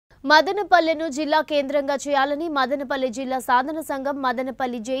మదనపల్లెను జిల్లా కేంద్రంగా చేయాలని మదనపల్లి జిల్లా సాధన సంఘం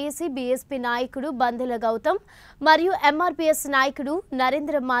మదనపల్లి జేఏసీ బీఎస్పీ నాయకుడు బందెల గౌతమ్ మరియు ఎంఆర్పీఎస్ నాయకుడు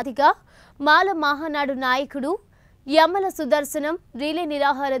నరేంద్ర మాదిగ మాల మహానాడు నాయకుడు యమ్మల సుదర్శనం రిలే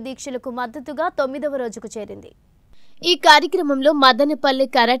నిరాహార దీక్షలకు మద్దతుగా 9వ రోజుకు చేరింది। ఈ కార్యక్రమంలో Madanapalle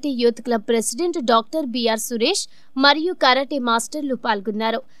karate youth club president doctor BR Suresh మరియు కరాటే మాస్టర్లు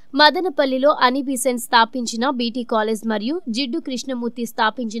పాల్గొన్నారు। మదనపల్లిలో అనిబిసెంట్ స్థాపించిన బీటీ కాలేజ్ మరియు జిడ్డు కృష్ణమూర్తి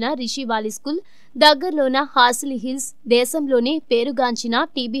స్థాపించిన రిషివాలి స్కూల్ దగ్గరలోన హాసిలి హిల్స్ దేశంలోనే పేరుగాంచిన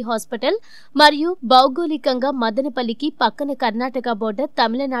టీబీ హాస్పిటల్ మరియు భౌగోళికంగా మదనపల్లికి పక్కన కర్ణాటక బోర్డర్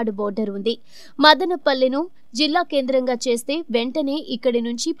తమిళనాడు బోర్డర్ ఉంది। మదనపల్లెను జిల్లా కేంద్రంగా చేస్తే వెంటనే ఇక్కడి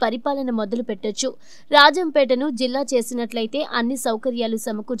నుంచి పరిపాలన మొదలు పెట్టొచ్చు। రాజంపేటను జిల్లా చేసినట్లయితే అన్ని సౌకర్యాలు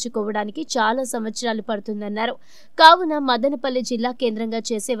సమకూర్చుకోవడానికి చాలా సంవత్సరాలు పడుతుందన్నారు। కావున మదనపల్లి జిల్లా కేంద్రంగా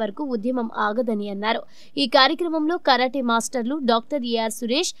చేసే వరకు ఉద్యమం ఆగదని అన్నారు। ఈ కార్యక్రమంలో కరాటే మాస్టర్లు డాక్టర్ ఏఆర్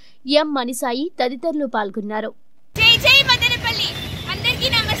సురేష్, ఎం మణిసాయి తదితరులు పాల్గొన్నారు। జై జై మదనపల్లి అందరికీ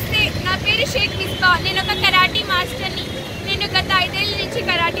నమస్తే। నా పేరు షేక్ మిస్బా। నేను ఒక కరాటే మాస్టర్ని। నేను గత 5 ఏళ్ల నుంచి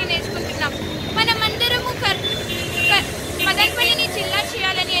కరాటే నేర్చుకుంటున్నాం। మనమందరము మదనపల్లిని జిల్లా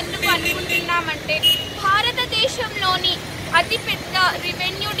చేయాలని ఎందుకు అనుకుంటున్నామంటే భారతదేశంలోని అతిపెద్ద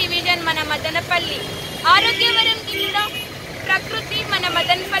రెవెన్యూ డివిజన్ మన మదనపల్లి। ఆరోగ్యవరంకి కూడా ప్రకృతి మన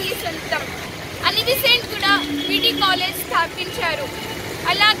మదనపల్లి సొంతం। అనిబిసెంట్ కూడా బీటీ కాలేజ్ స్థాపించారు।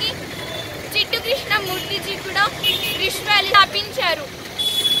 అలాగే జిడ్డు కృష్ణమూర్తిజీ కూడా రిషివాలి స్థాపించారు।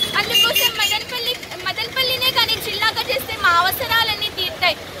 అందుకోసం మదనపల్లినే కానీ జిల్లాగా చేస్తే మా అవసరాలన్నీ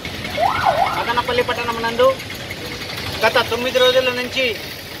తీరుతాయి। మదనపల్లి పట్టణం నందు గత 9 రోజుల నుంచి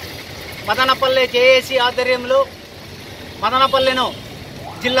మదనపల్లి జేఏసీ ఆధ్వర్యంలో మదనపల్లెను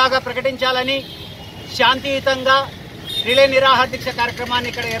జిల్లాగా ప్రకటించాలని శాంతియుతంగా రిలే నిరాహార దీక్ష కార్యక్రమాన్ని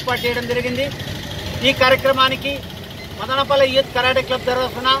ఇక్కడ ఏర్పాటు చేయడం జరిగింది। ఈ కార్యక్రమానికి మదనపల్లి యూత్ కరాటే క్లబ్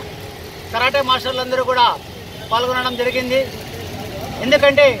తరఫున కరాటే మాస్టర్లందరూ కూడా పాల్గొనడం జరిగింది।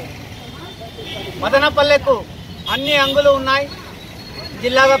 ఎందుకంటే మదనపల్లెకు అన్ని అంగులు ఉన్నాయి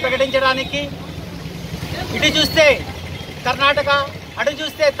జిల్లాగా ప్రకటించడానికి। ఇటు చూస్తే కర్ణాటక, అటు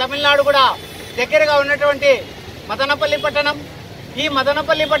చూస్తే తమిళనాడు కూడా దగ్గరగా ఉన్నటువంటి మదనపల్లి పట్టణం। ఈ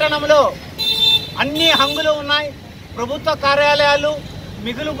మదనపల్లి పట్టణంలో అన్ని హంగులు ఉన్నాయి, ప్రభుత్వ కార్యాలయాలు,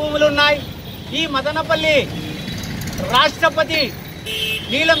 మిగులు భూములు ఉన్నాయి। ఈ మదనపల్లి రాష్ట్రపతి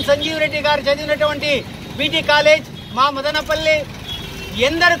నీలం సంజీవ్ రెడ్డి గారు చదివినటువంటి బీటీ కాలేజ్ మా మదనపల్లి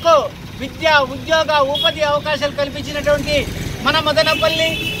ఎందరికో విద్య, ఉద్యోగ, ఉపాధి అవకాశాలు కల్పించినటువంటి మన మదనపల్లి।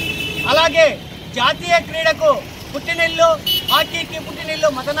 అలాగే జాతీయ క్రీడకు పుట్టినిల్లు, హాకీకి పుట్టినిల్లు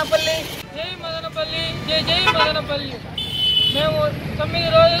మదనపల్లి। జై మదనపల్లి, జై జై మదనపల్లి। మేము 9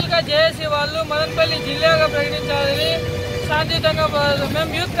 రోజులుగా జేఏసీ వాళ్ళు మదనపల్లి జిల్లాగా ప్రకటించాలని శాంతియుతంగా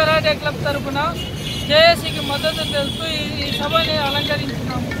మేము యూత్ కరాటే క్లబ్ తరఫున జేఏసీకి మద్దతు తెలుపుతూ ఈ సభని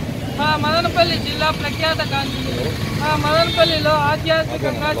అలంకరించున్నాము। మా మదనపల్లి జిల్లా ప్రఖ్యాత కాంతి। మా మదనపల్లిలో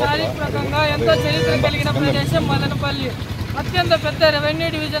ఆధ్యాత్మికంగా, చారిత్రకంగా ఎంతో చరిత్ర కలిగిన ప్రదేశం మదనపల్లి। అత్యంత పెద్ద రెవెన్యూ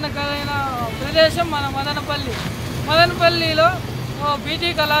డివిజన్ కలిగిన ప్రదేశం మన మదనపల్లి। మదనపల్లిలో బీటీ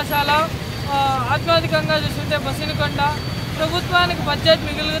కళాశాల, ఆధ్యాత్మికంగా చూస్తుంటే బసినకొండ, ప్రభుత్వానికి బడ్జెట్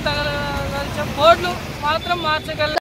మిగులు తగల బోర్డులు మాత్రం మార్చగల